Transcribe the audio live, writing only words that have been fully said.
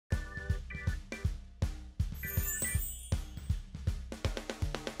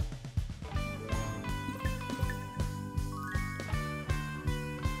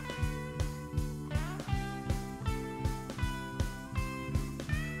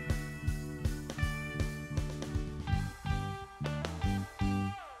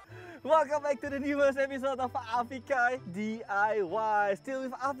Welcome back to the newest episode of Afiq Kai D.I.Y. Still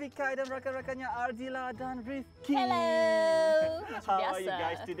with Afiq Kai dan rakan-rakannya Ardilla dan Rifqi. Hello. How are you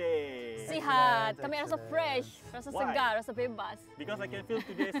guys today? Sihat. Kami rasa fresh, rasa segar, rasa bebas. Because I can feel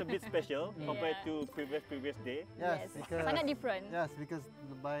today is a bit special compared to previous day. Yes, because, sangat different. Yes, because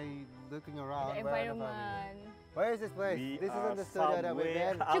by looking around, The environment. Where is this place? This isn't the studio that we're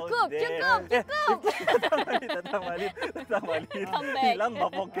in. Cukup. Datang balik. Come back. Hilang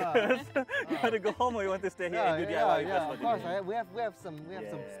fokus. You want to go home or you want to stay here and do DIY? Of course. We have some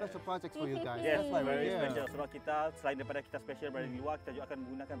special projects for you guys. Yes, That's why we're very here. special. Sebab kita selain daripada kita special berada di luar, kita juga akan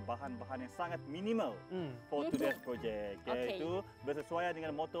menggunakan bahan-bahan yang sangat minimal for today's project. Iaitu bersesuaian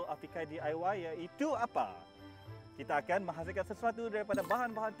dengan moto Afiq Kai D.I.Y, iaitu apa? Kita akan menghasilkan sesuatu daripada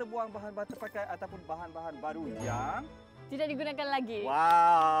bahan-bahan terbuang, bahan-bahan terpakai ataupun bahan-bahan baru yang tidak digunakan lagi.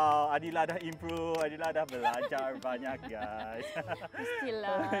 Wow, Ardilla dah improve, Ardilla dah belajar banyak guys.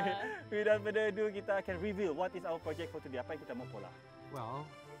 Mestilah. Without further ado, kita akan reveal what is our project for today. Apa yang kita mau pola? Well,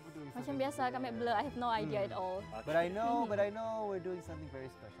 we're doing Macam something. biasa kami blur. I have no idea at all. But I know we're doing something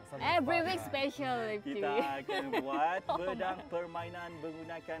very special. Something Every fun. week special, Rifqi. Kita akan buat pedang permainan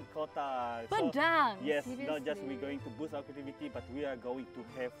menggunakan kotak. Pedang? Yes, Seriously? not just we're going to boost our creativity, but we are going to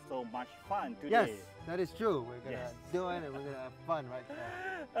have so much fun today. Yes, that is true. We're gonna do it and we're gonna have fun right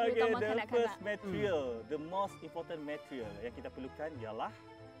there. Okay, Terutama the kanak-kanak. first material, the most important material yang kita perlukan ialah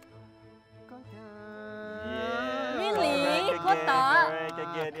Really? Kotak? Correct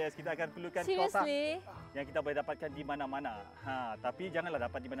again. Yes, kita akan perlukan Seriously? kotak yang kita boleh dapatkan di mana-mana. Tapi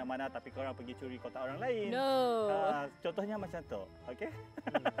janganlah dapat di mana-mana, tapi korang pergi curi kotak orang lain. No. Contohnya macam tu, okay?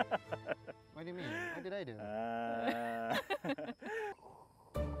 What do you mean? What did I do?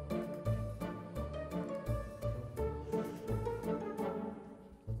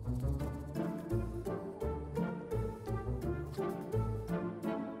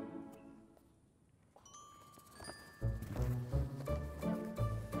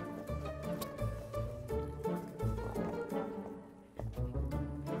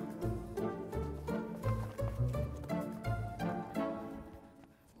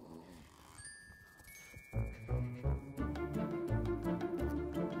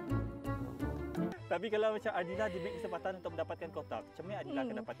 Tapi kalau macam Ardilla diberi kesempatan untuk mendapatkan kotak, macam mana Ardilla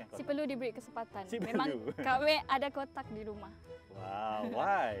akan dapatkan kotak? Si perlu diberi kesempatan. Si Memang perlu. kami ada kotak di rumah. Wow,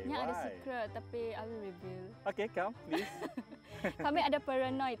 why? Yang ada Why? secret tapi I will reveal. Okay, come please. Kami ada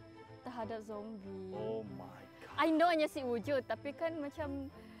paranoid terhadap zombie. Oh my god. I know hanya si wujud tapi kan macam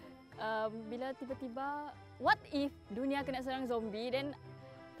bila tiba-tiba what if dunia kena serang zombie dan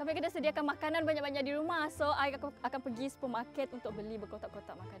kami kena sediakan makanan banyak-banyak di rumah. So I akan pergi supermarket untuk beli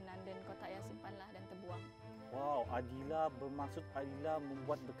berkotak-kotak makanan dan kotak yang simpanlah dan terbuang. Wow, Ardilla bermaksud Ardilla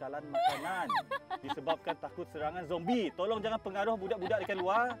membuat bekalan makanan disebabkan takut serangan zombie. Tolong jangan pengaruh budak-budak dekat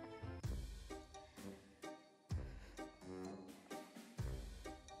luar.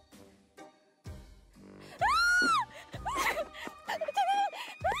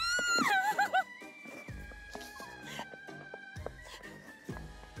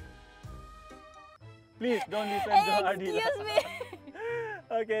 Please don't listen to Ardilla. Excuse me.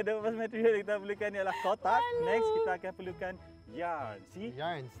 Okay, the first material yang kita perlukan ialah kotak. Next, kita akan perlukan yarn. See?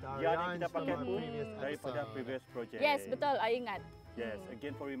 Yarns. Yarn Our yang yarns kita from pakai our pun previous daripada episode. previous project. Yes, betul. I ingat. Yes,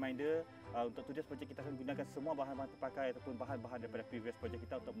 again for reminder, untuk today's project kita akan gunakan semua bahan-bahan terpakai ataupun bahan-bahan daripada previous project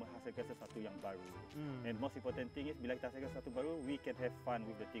kita untuk menghasilkan sesuatu yang baru. And most important thing is, bila kita hasilkan sesuatu baru, we can have fun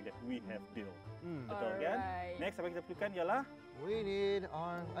with the thing that we have built. Betul kan? Alright. Next, apa yang kita perlukan ialah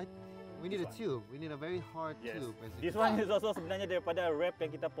We need a tube. We need a very hard yes. tube. This one is also sebenarnya daripada wrap yang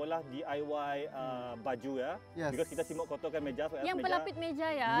kita pola DIY baju ya. Yes. Because kita simuk kotorkan meja. So Yang meja. pelapis meja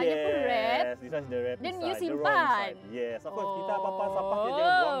ya, Yes, dia pun wrap. this one is the wrap Then inside, you the simpan. wrong side. Yes, of course kita apa-apa sampah kita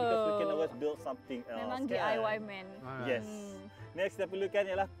jangan buang because we can always build something else. Memang kan? DIY man. Yes. Next kita perlukan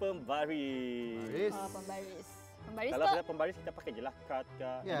ialah pembaris. Pembaris. Pembaris Kalau tu sudah pembaris kita pakai je lah kad ke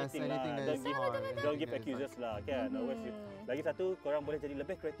Yes, anything anything lah. that is hard. Don't give excuses lah kan. Always lagi satu, korang boleh jadi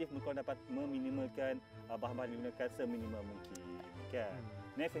lebih kreatif, korang dapat meminimalkan bahan-bahan yang digunakan seminimal mungkin kan.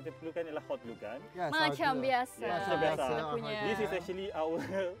 Next yang kita perlukan ialah hot glue gun. Yes, macam biasa. Yes, macam biasa. Kita punya. This is actually our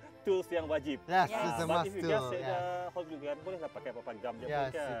tools yang wajib. Yes, Yes. it's a But must if you tool. just say Yes. hot glue gun, bolehlah pakai apa-apa gam je pun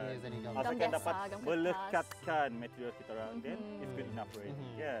Yes, kan. you can use any gum. Asalkan Gam biasa, dapat gam kertas. melekatkan material kita orang, then it's good enough already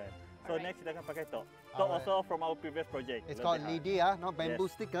kan. So Alright. next kita akan pakai tok. Tok Alright. also from our previous project. It's called lidi, not bamboo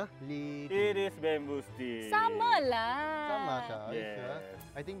Yes. stick, Lidi. It is bamboo stick. Sama lah. Sama kah? Are you Yes. sure?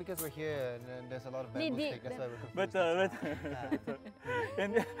 I think because we're here and then there's a lot of bamboo Lidi. stick, that's why we're confused. Betul. And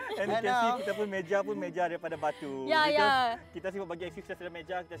you can see kita pun meja daripada batu. Ya, Because ya. kita sibuk bagi aktivitas dalam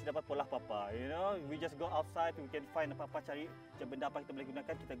meja, kita asyik dapat pola apa-apa. You know, we just go outside, we can find apa-apa, cari macam benda apa kita boleh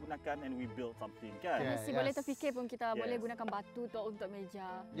gunakan, kita gunakan and we build something, kan? Yeah. Mesti Yes. boleh terfikir pun kita boleh Yes. gunakan batu tu untuk meja.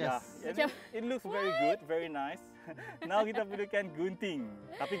 Yeah, Yes. and it looks very good, very nice. Now kita perlukan gunting.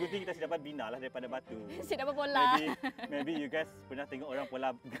 Tapi gunting kita asyik dapat bina lah daripada batu. Mesti dapat pola. Maybe you guys pernah tengok orang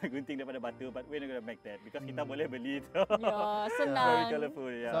pola gunting daripada batu, but we're not gonna make that because kita boleh beli tu. Ya, Very senang. colourful,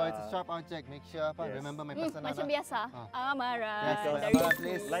 yeah. So it's a sharp object. Make sure Yes. remember my pesanan. Macam biasa. Amaran. Yes, Because Dari amaran,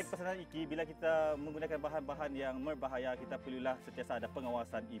 please. like pesanan Iki, bila kita menggunakan bahan-bahan yang berbahaya, kita perlulah sentiasa ada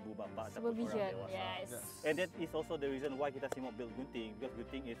pengawasan ibu bapa ataupun orang supervision. dewasa. Yes. Yes. And that is also the reason why kita semua build gunting, because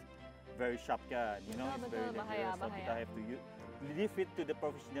gunting is very sharp, kan? You know, it's Betul, very betul. dangerous. So Bahaya. kita have to leave it to the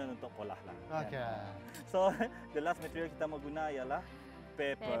professional untuk polah lah. Okay. Kan? So the last material kita mau guna ialah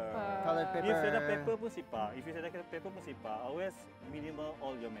paper. Paper. Colored paper. If you ada paper pun sipa. If you ada paper pun sipa. Always minimal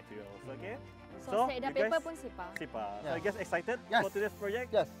all your materials, okay? So, saya dah you guys paper pun sipa. sipa. So Yeah. you guys excited Yes. for today's project?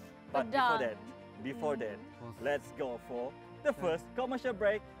 Yes. But Pedang. before that, let's go for the first commercial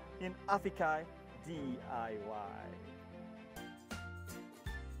break in Afiq Kai D.I.Y.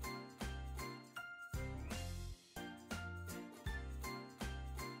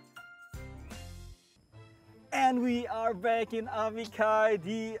 And we are back in Afiq Kai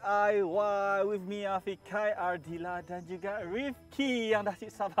D.I.Y. with me, Afiq Kai, Ardilla dan juga Rifqi yang dah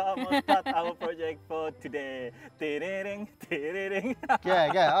sabar start our project for today. Terereng, terereng.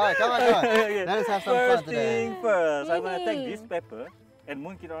 Okay. Alright, come on. Okay. Let us have some fun First today. thing first, I'm going to take this paper. And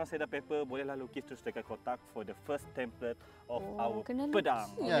mungkin orang saya dah paper, bolehlah lukis terus dekat kotak for the first template of our kena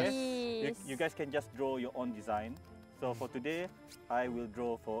pedang. lukis. Okay? Yes. You guys can just draw your own design. So for today, I will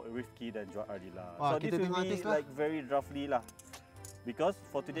draw for Rifqi dan juga Ardilla. Wah, So this kita will tengok be artis lah. like very roughly lah. Because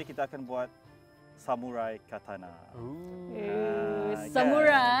for today kita akan buat samurai katana. kan?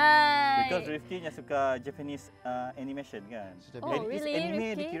 Samurai. Because Rifqi nya suka Japanese animation, kan? Oh, And is really, anime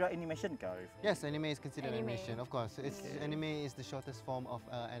Rifqi? dikira animation kah, Rifqi? Yes, anime is considered Anime. animation, of course. Anime is the shortest form of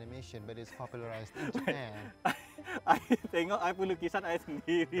animation, but it's popularized in Japan. I tengok I pun lukisan I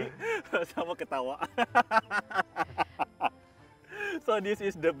sendiri sama ketawa. So this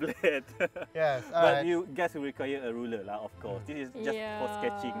is the blade. Yes, But alright. you guys will require a ruler lah, of course. This is just for Yeah.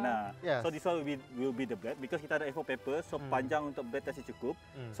 sketching lah. Yes. So this one will be the blade because kita ada A4 paper, so panjang untuk blade masih cukup.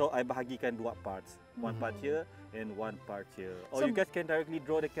 Mm. So I bahagikan dua parts. One part here and one part here. Or So- you guys can directly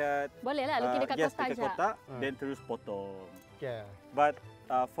draw dekat Boleh lah lukis dekat yes, kotak dekat je. kotak, then terus potong. Yeah. But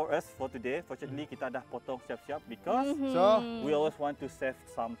for us, for today, fortunately kita dah potong siap-siap because So, we always want to save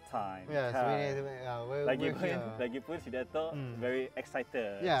some time. yes, kan? we need to, we're here. Lagipun si Dato very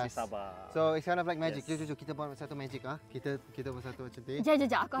excited, Yes. si sabar. So it's kind of like magic. Yes. Jom, kita buat satu magic Kita buat satu macam ni.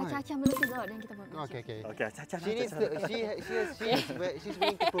 Jap. Aku Right. acah-acah melukis dulu dan kita buat. Okay. Okay, caca. She needs to. She's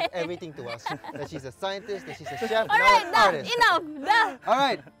willing to prove everything to us. That she's a scientist. That she's a chef. Alright, and dah. artist. Enough. Dah. All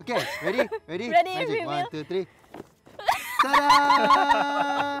right. Okay. Ready? Ready, Magic. reveal. 1, 2, 3.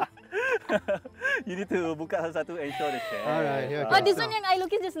 Ta-da! You need to buka satu-satu and show the share. Alright, here, Oh, okay. this one yang I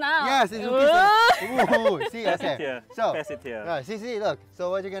lukis just now. Yes, it's okay. See, Pass it okay. here. So, Pass it here. right, see, look. So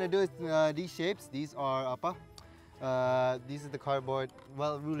what you're gonna do is these shapes. These are apa? These is the cardboard,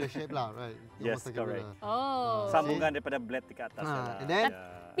 ruler shape lah, right? Yes, Almost like a correct. ruler. Oh. Sambungan daripada blade dekat atas. lah. And then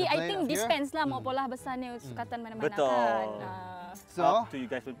Tapi I blade think of here. dispense lah mau pola besar ni sukatan mana-mana Betul. kan. So Up to you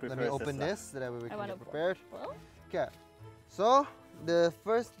guys will prefer. let me open lah. this so that we I can wanna get prepared. Well, Okay. So the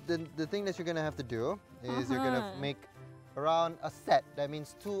thing that you're gonna have to do is you're gonna make around a set. That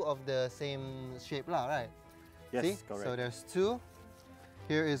means two of the same shape lah, right? Yes, See? correct. So there's two.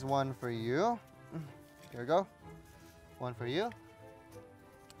 Here is one for you. Here we go. One for you.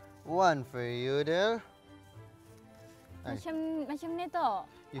 One for you there. Nice. macam ni tu.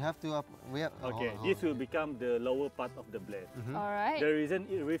 You have to we have. Okay, this will become the lower part of the blade. Alright. The reason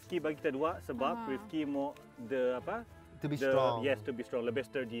Rifqi bagi kita dua sebab Ah. Rifqi mau the apa? To be The- strong. Yes, to be strong, lebih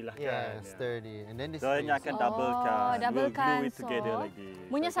sturdy lah Yeah, kan. sturdy. And then this. So ini akan double Oh, kan. double We'll glue it kan, together so lagi.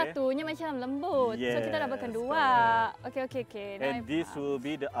 Punya Okay? satunya macam lembut. So kita Yes, doublekan dua. Okay. Now And I this faham. will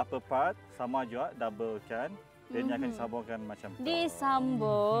be the upper part, sama juga double kan. Then akan disambungkan macam tu.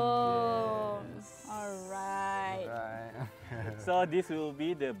 Disambung. Alright. Right. So this will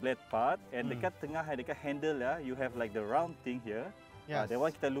be the blade part, and dekat tengah, dekat handle ya, you have like the round thing here. Yes. That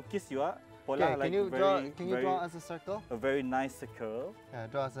one kita lukis juga, Okay, pola like can you draw us a circle? a very nice circle. Yeah,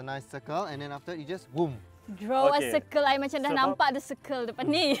 draw us a nice circle, and then after you just boom. Draw a Okay. circle. I macam dah Sebab- nampak the circle depan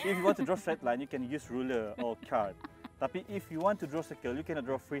ni. If you want to draw straight line, you can use ruler or card. Tapi if you want to draw circle, you cannot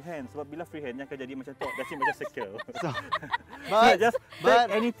draw freehand. Sebab bila freehand, yang akan jadi macam tu. That's it, macam circle. So But, just but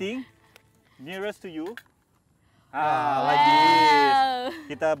take anything nearest to you. Wow. Like this.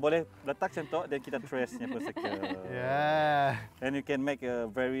 Kita boleh letak macam tu dan kita trace-nya pun circle. yeah. And you can make a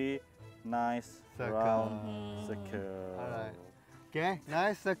very nice Circle. round circle. Alright. Okay,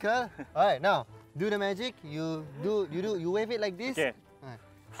 nice circle. Alright, now do the magic. You wave it like this. Okay.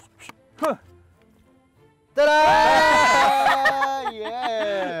 Alright. Ta-da!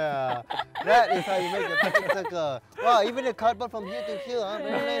 Yeah. That is how you make the perfect circle. Wow, even the cardboard from here to here,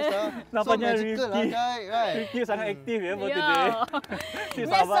 very nice. Nampaknya so magical, Rifqi. right? Rifqi sangat aktif ya for Ya. today. Si Dia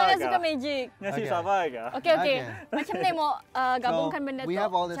sabar sangat ke? suka magic. Ni si Okay. sabar ke? Okey. Okay. Macam mana mau gabungkan benda we tu?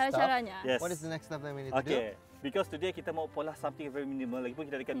 have all this stuff. Cara-caranya. Yes. What is the next step that we need to do? Okay. Because today kita mau pola something very minimal. Lagipun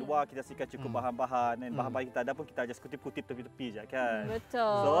kita dekat luar, kita sikat cukup bahan-bahan. Dan bahan-bahan kita ada pun kita just kutip-kutip tepi-tepi je kan.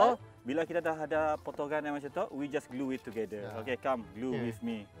 Betul. So, bila kita dah ada potongan yang macam tu, we just glue it together. Yeah. Okay, come glue Okay. with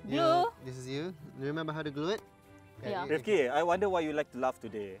me. Glue. This is you. Do you remember how to glue it? Yeah. Rifqi, I wonder why you like to laugh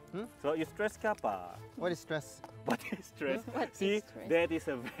today. Hmm? So, you stress ke apa? What is stress? What is stress? What See, is stress? that is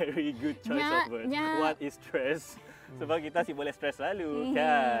a very good choice Nya- of word. nya. What is stress? Sebab kita si boleh stress selalu,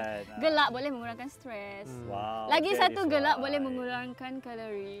 kan? Gelak boleh mengurangkan stres. Wow. Lagi that satu is gelak why. boleh mengurangkan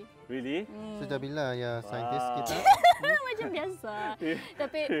kalori. Really? Sejak bila ya scientist Wow. kita? Macam biasa.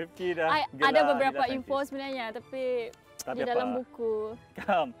 Tapi Rifqi dah ada gelak, beberapa dia dah info sebenarnya tapi Tapi di apa? dalam buku.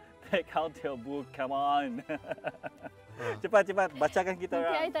 Come, take out your book, come on. Cepat, bacakan kita Nanti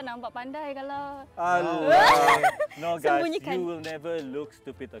orang. I tak nampak pandai kalau Allah. No guys, Sembunyikan. you will never look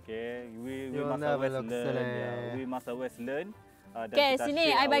stupid, okay? We You will must never always look learn. silly. Yeah. We must always learn. Dan Okay, kita sini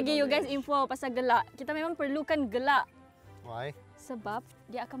share I our bagi you guys knowledge. info pasal gelak. Kita memang perlukan gelak Why? sebab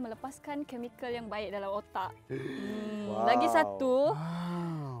dia akan melepaskan chemical yang baik dalam otak. Wow. Lagi satu,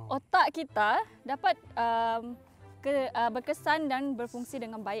 Wow. otak kita dapat berkesan dan berfungsi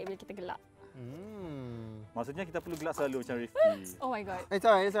dengan baik bila kita gelak. Maksudnya kita perlu gelak selalu macam Rifqi. Oh my god. It's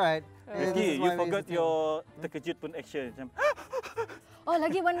alright, it's alright. Rifqi, you forgot your terkejut pun action. Macam, Oh,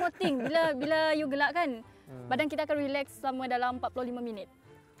 lagi one more thing. Bila you gelak kan, badan kita akan relax selama dalam 45 minit.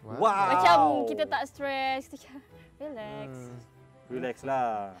 wow. Macam kita tak stres, kita relax. Relax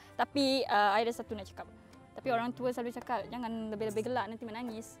lah. Tapi I ada satu nak cakap. Tapi orang tua selalu cakap jangan lebih-lebih gelak nanti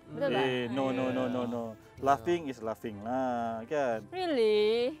menangis. Betul tak? No. Laughing is laughing lah, kan?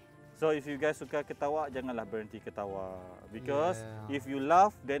 Really? So if you guys suka ketawa, janganlah berhenti ketawa. Because Yeah. if you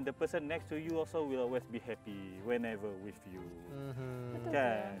laugh, then the person next to you also will always be happy whenever with you. Betul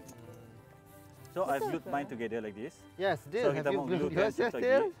Kan? So I've glued ke? mine together like this. Yes, So deal. kita Have you mau glued glue yours gadget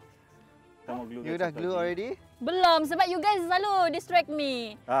still? lagi. Kita mau glue You gadget dah glue lagi. already? Belum sebab you guys selalu distract me.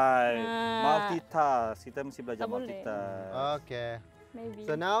 Hai, Ah. multitask. Kita mesti belajar Tak boleh. multitask. Okay. Maybe.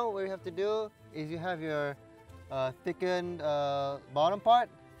 So now what you have to do is you have your thickened bottom part,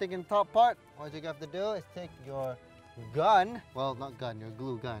 thickened top part. What you have to do is take your gun, well not gun, your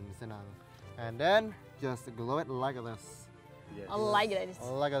glue gun, senang. And then just glue it like this. Yes. I like this.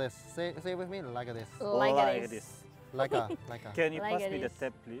 Like this. Say it with me, like this. Like Like this. Like a. Can you Like pass me the this.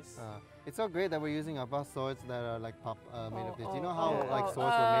 tab, please? It's so great that we're using apa swords that are like made of this. You know Oh, how oh, like oh,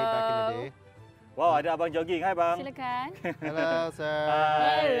 swords were made back in the oh. day? Wow, ada abang jogging. Hai bang. Silakan. Hello, sir.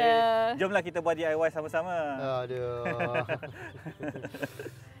 Hai. Hello. Jomlah kita buat DIY sama-sama. Aduh.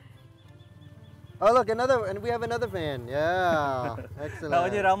 Oh look, and we have another fan. Yeah, excellent.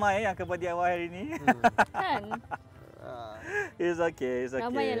 Namanya ramai yang akan buat DIY hari ni. Kan? It's okay, it's okay.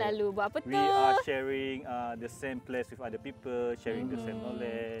 Ramai yang lalu buat apa tu? We are sharing the same place with other people, sharing the same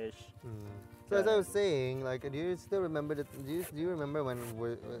knowledge. So as I was saying, like, do you still remember that? Do you remember when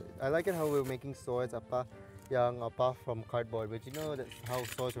I like it how we're making swords apa yang apa from cardboard, but you know that's how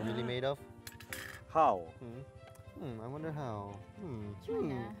swords are really made of. How? I wonder how.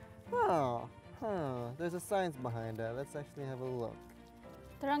 Mana? There's a science behind that. Let's actually have a look.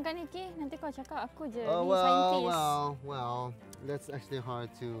 Terangkan Iki, nanti kau cakap aku je Oh ni saintis. well. That's actually hard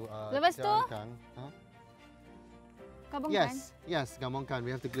to. Lepas tu? jalankan. Huh? Gabungkan. Yes, gabungkan.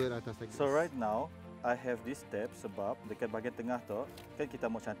 We have to glue it atas like So this. right now, I have this step sebab dekat bahagian tengah tu kan kita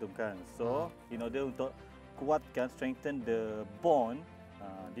mau cantumkan. So in order untuk kuatkan, strengthen the bond,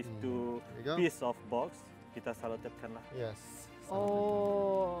 these two There you go. piece of box, kita selalu tapkan lah. Yes.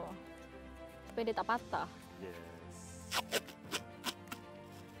 Oh. Supaya dia tak patah. Yes.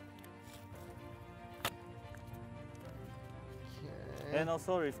 And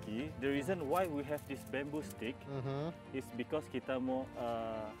also Rifqi, the reason why we have this bamboo stick is because kita mau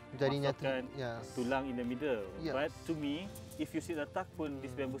Jadinya masukkan yes. tulang in the middle. Yes. But to me, if you see the tuck pun,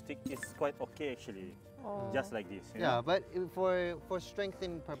 this bamboo stick is quite okay actually. just like this. You Yeah, know? but for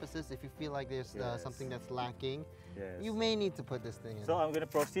strengthening purposes, if you feel like there's something that's lacking, you may need to put this thing in. So I'm going to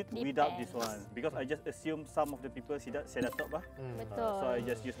proceed without this one because I just assume some of the people saya dah top lah. Betul. So I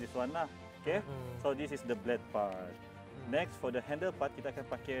just use this one lah. Okay. So this is the blade part. Next for the handle part kita akan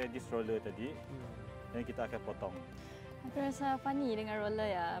pakai this roller tadi. Dan kita akan potong. Aku rasa funny dengan roller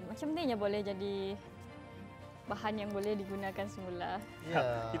ya. Macam ni boleh jadi bahan yang boleh digunakan semula.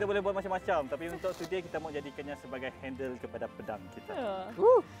 Yeah. Kita boleh buat macam-macam, tapi untuk today kita mau jadikannya sebagai handle kepada pedang kita.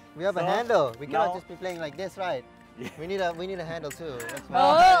 We have a So, handle. We cannot now- just be playing like this, right? Yeah. We need a handle too. That's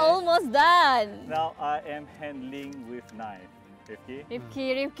Oh, right. almost done. Now I am handling with knife. Rifqi.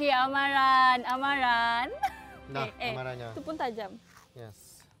 Rifqi, amaran. Nah, amarannya. Itu pun tajam.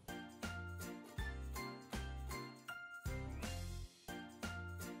 Yes.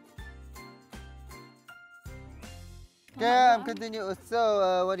 Okay, I'm continuing.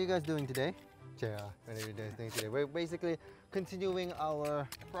 So, what are you guys doing today? Cara, what are you guys doing today? We're basically continuing our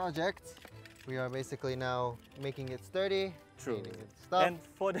project. We are basically now making it sturdy. True. cleaning it stuff. And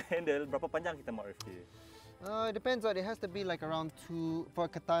for the handle, berapa panjang kita mau Rifqi? It depends on. It has to be like around 2 for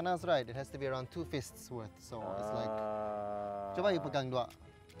katanas, right? It has to be around 2 fists worth. So it's like. Coba you pegang dua.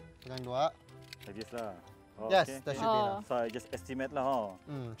 Pegang dua. Like this lah. Oh, Yes, okay. that should be enough. So I just estimate lah. Oh.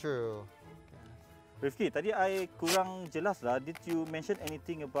 True. Rifqi, tadi I kurang jelas lah. Did you mention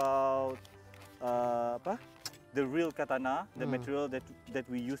anything about apa? The real katana, the material that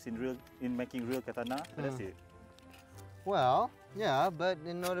we use in making real katana? That's it. Well, yeah, but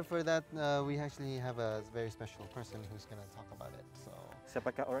in order for that, we actually have a very special person who's gonna talk about it. So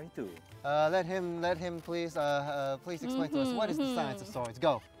Siapakah orang itu? let him please explain to us what is the science of swords.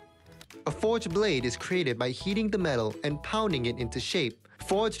 Go. A forged blade is created by heating the metal and pounding it into shape.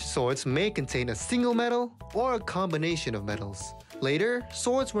 Forged swords may contain a single metal or a combination of metals. Later,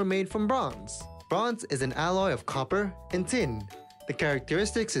 swords were made from bronze. Bronze is an alloy of copper and tin. The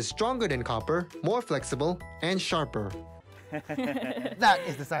characteristics is stronger than copper, more flexible, and sharper. That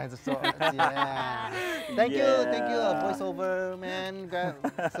is the science of swords. Yeah. Thank you, voiceover man.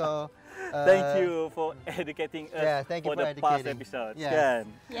 So. Thank you for educating us thank you for for the past educating. episodes, Yes. kan?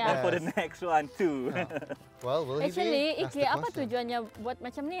 Yes. And for the next one too. Well, will he Actually, be? That's Iki, the apa question. tujuannya buat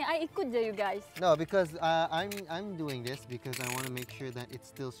macam ni? I ikut je you guys. No, because I'm doing this because I want to make sure that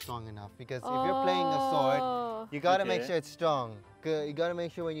it's still strong enough. Because if you're playing a sword, you gotta make Okay. sure it's strong. You gotta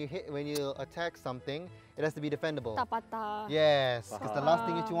make sure when you attack something, it has to be defendable. Tak patah. Yes, because the last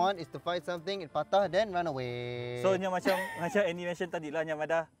thing that you Faham. want is to fight something, it patah, then run away. So nya macam animation tadi lah, nya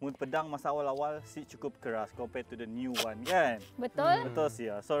ada mun pedang masa awal-awal si cukup keras compared to the new one, kan? Betul? Betul sih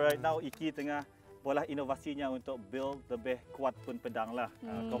ya. So right now Iki tengah bola inovasinya untuk build lebih kuat pun pedang lah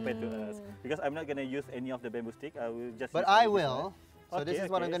compared to us. Because I'm not gonna use any of the bamboo stick. I will just. But use I this will. one. So this is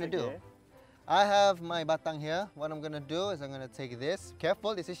what I'm gonna do. okay. I have my batang here. What I'm gonna do is I'm gonna take this.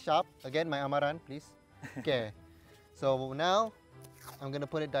 Careful, this is sharp. Again, my amaran, please. Okay. So now I'm gonna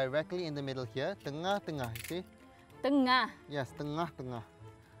put it directly in the middle here. Tengah-tengah, you see? Tengah. Yes, tengah-tengah.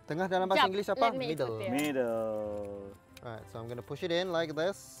 Tengah dalam bahasa Jap, Inggeris apa? let me Middle. explain. Middle. Right, so I'm gonna push it in like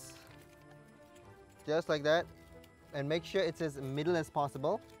this. Just like that. And make sure it's as middle as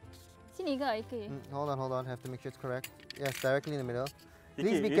possible. Sini ke Iki? Hold on. Have to make sure it's correct. Yes, directly in the middle. Iki,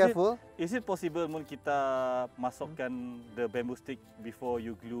 Please be is careful. Is it possible mun kita masukkan the bamboo stick before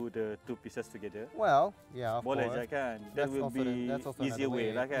you glue the two pieces together? Well, yeah, of Boleh course. je kan? That's That will also be that's also easier another way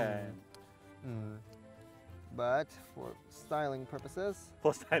lah kan? But for styling purposes.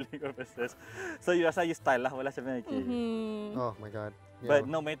 For styling purposes. So you rasa you style lah wala macam mana Iki? Oh my god. But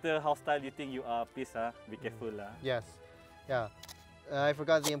no matter how style you think you are, please be careful lah. Yes. Yeah. I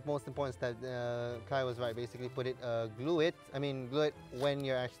forgot the most important step. Kai was right. Basically, glue it. Glue it when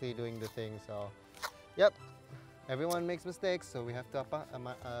you're actually doing the thing. So, yep. Everyone makes mistakes, so we have to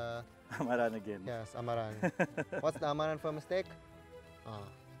Amaran again. yes, amaran. What's the amaran for mistake?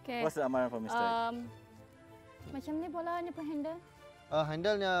 Okay. What's the amaran for mistake? Macam ni bola ni pun handle.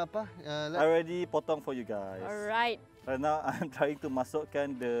 Handle-nya apa? I already potong for you guys. Alright. Right now I'm trying to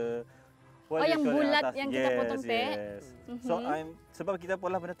masukkan the yang bulat yang kita potong teh. Yes. So sebab kita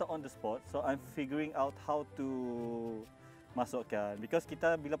pula benda tu on the spot, so I'm figuring out how to masukkan. Because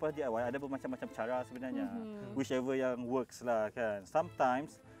kita bila pula DIY ada bermacam-macam cara sebenarnya. Whichever yang works lah kan.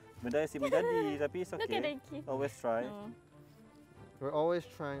 Sometimes benda yang menjadi tapi it's Look at okay. Iki. Always try. We're always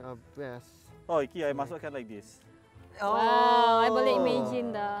trying our best. Oh, Iki, I masukkan like this. Wow, I boleh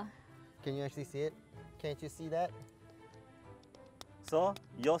imagine dah. Can you actually see it? Can't you see that? So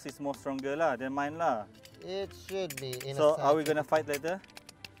yours is more stronger lah than mine lah. It should be. In So a are we sense. gonna fight later?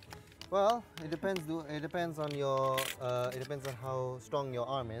 Well, it depends. It depends on your. It depends on how strong your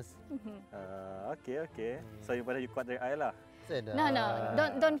arm is. Okay. So you better you kuat dari I lah. No,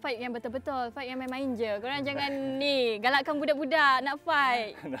 don't fight yang betul-betul. Fight yang main-main je. Korang jangan ni galakkan budak-budak nak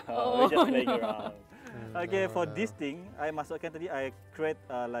fight. No, we're just playing around. Okay, for this thing, I masukkan tadi, I create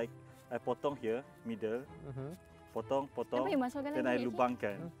like I potong here, middle, potong, Apa yang masukkan then I lagi?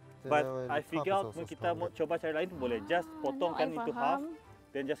 lubangkan. So But the I figure top out is also kita mau strong. coba cara lain pun boleh. Just potongkan into half,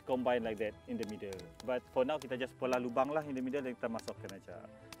 then just combine like that in the middle. But for now kita just pola lubang lah in the middle dan kita masukkan aja.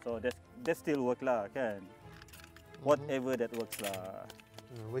 So that still work lah kan. Whatever that works lah.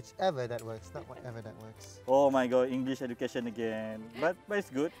 Whichever that works, not whatever that works. Oh my god, English education again. But it's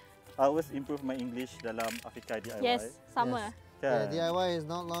good. I always improve my English dalam Afiq Kai D.I.Y. Yes, sama. Yes. Yeah, DIY is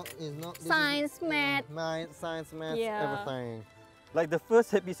not long. Is not this Science, is, math. Science, math, Yeah. everything. Like the first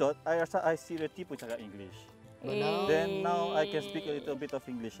episode, I rasa I seriously pun cakap English. But now- Then now I can speak a little bit of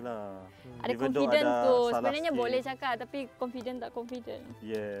English lah. Ada Even though confident ada tu. salah Sebenarnya sikit. boleh cakap tapi confident tak confident.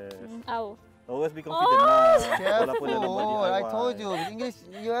 Yes. Au. Always be confident lah. Walaupun dalam buat Careful! DIY. I told you, with English,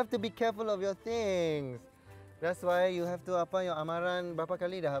 you have to be careful of your things. That's why you have to your amaran berapa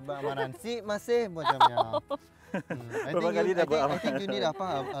kali dah amaran si masih macamnya. Berapa kali dah buat I think you need I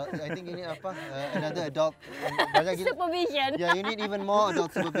think you need another adult. Banyak gila. Supervision. Yeah, you need even more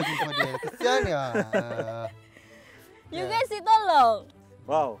adult supervision for dia. Kesian ya. You guys si tolong.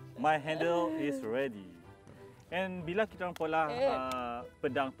 Wow, my handle is ready. And bila kita orang pola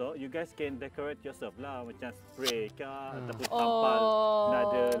pedang tu, you guys can decorate yourself lah. Macam spray ke ataupun tampal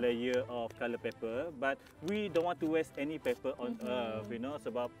another layer of colour paper. But we don't want to waste any paper on earth, you know,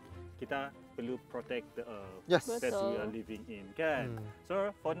 sebab kita perlu protect the earth Yes. that we are living in, kan?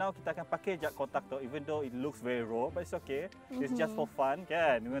 So for now kita akan pakai je kotak tu, even though it looks very raw, but it's okay. It's just for fun,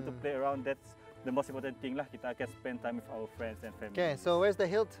 kan? We want to play around. That's the most important thing lah. Kita akan spend time with our friends and family. Okay, so where's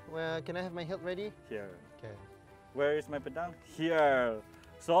the hilt? Can I have my hilt ready? Here. Okay. Where is my pedang? Here.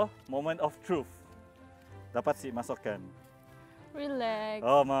 So, moment of truth. Dapat si masukkan. Relax.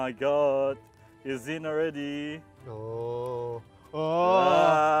 Oh my god. It's in already. Oh.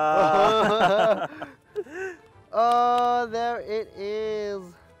 Ah. Oh, there it is.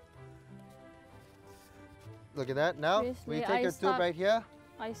 Look at that. Now, we Seriously, take I your tube stuck. right here.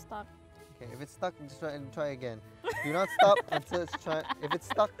 I stuck. Okay, if it's stuck, just try again. Do not stop until it's try. If it's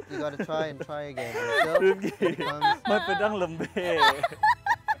stuck, you gotta try and try again. Until Rifqi, it becomes- my pedang lembek.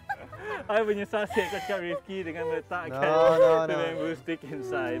 I menyesal saya kau cakap Rifqi dengan meletakkan No. the bamboo stick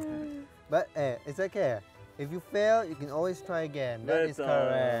inside. But it's okay. If you fail, you can always try again. That is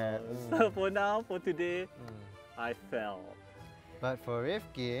correct. So for now, for today, I fell. But for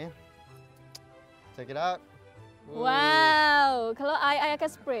Rifqi, check it out. Wow. Kalau I akan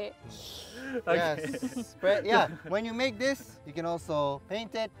spray. Yes, spray. Yeah, when you make this, you can also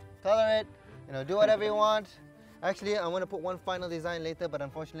paint it, color it, do whatever you want. Actually, I want to put one final design later, but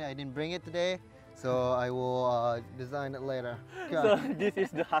unfortunately, I didn't bring it today, so I will design it later. So this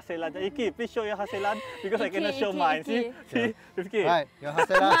is the hasilan. Iki, please show your hasilan because I cannot show mine. See, Rifqi. Right, your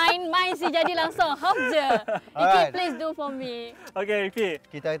hasilan. Main si jadi langsung. Half je. Iki, Alright. please do for me. Okay, Rifqi.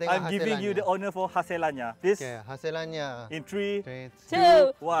 Kita tengok I'm giving you the honor for hasilannya. Please. Okay, hasilannya. In 3, 3,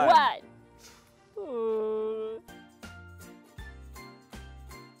 2, 1. 1.